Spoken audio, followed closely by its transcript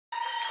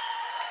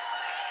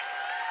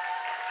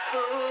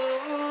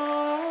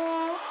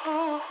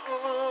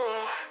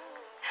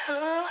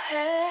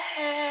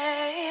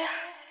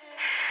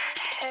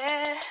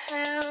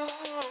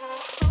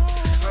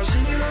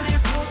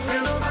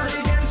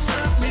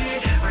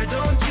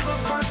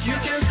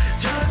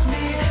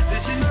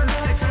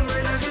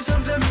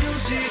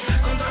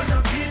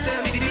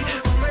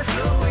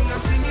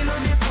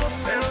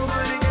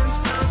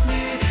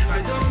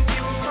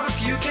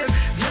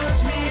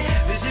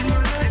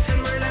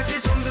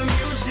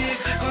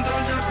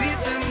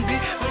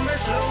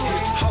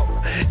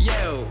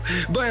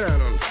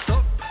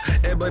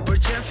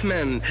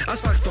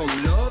As pak s'po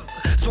m'lodh,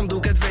 s'po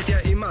m'duket vetja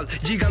I madh,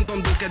 gjigant po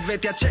m'duket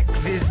vetja. Check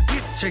this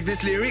beat, check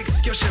this lyrics,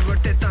 kjo she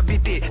vërtet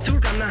abiti. Sur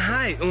kam na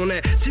haj,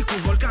 une, si ku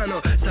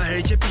volkano. Sa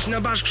heri që pish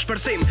në bashk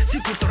shpërthim, si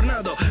ku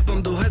tornado. Po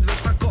m'duhet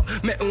veç pak ko,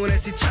 me une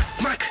si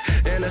çakmak.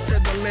 E nëse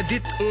don me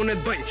dit, une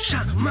t'bëj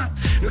shamat.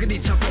 Nuk e di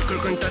qa po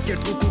kërkojnë ta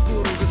tjertë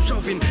ku rrugës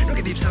shofin. Nuk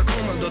e di psa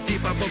komando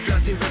tipa po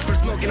flasin veç për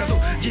smokin. A thu,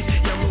 gjith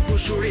jam u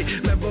kushuri,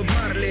 me Bob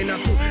Marley. Na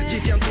thu,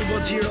 gjith jam tubo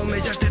gjiro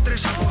me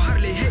 63 apo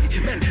Harley. Hey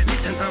man,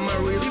 listen, I'm a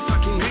really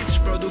fucking rich.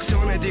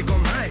 Produksione di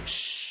kom haj.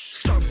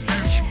 Stop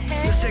bitch.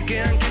 Nëse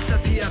ke ankesa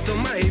ti ato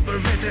maj, për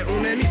vete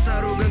une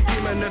nisa rrugën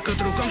time. Në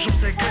këtë rrugë kom shumë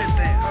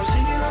sekrete. I'm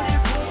singing on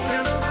hip hop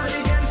and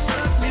nobody can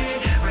stop me.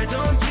 I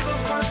don't give a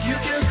fuck, you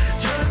can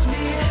judge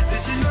me.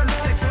 This is my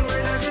life and my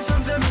life is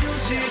on the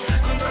music.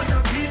 Control the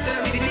beat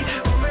and beat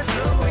on my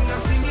flowing.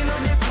 I'm singing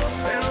on hip hop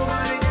and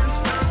nobody can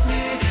stop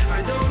me. I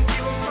don't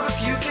give a fuck,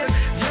 you can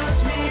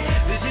judge me.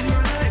 This is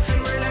my life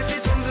and my life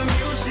is on the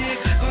music.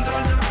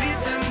 Control the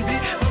beat and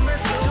beat on my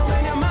flowing. So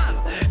many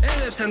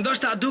edhe pse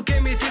ndoshta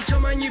dukemi til që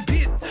ma një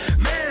beat.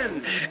 Man,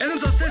 edhe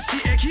më se si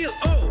e kill.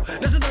 Oh,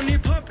 nëse do një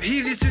pop,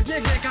 hidhi syt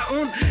një greka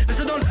un.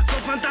 Nëse do në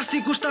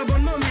fantastik u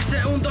shtabon më mirë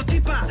se un do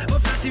tipa. Po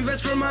flasim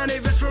veç për money.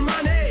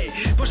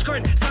 Po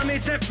shkojnë sa me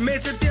cep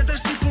tjetër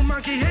si ku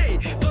monkey. Hey,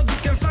 po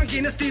dukem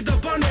funky në sti do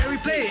bone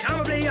replay. I'm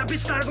a play a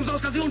bitch star, kom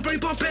thos ka zi un për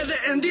i pop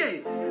edhe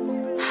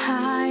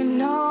ndjej.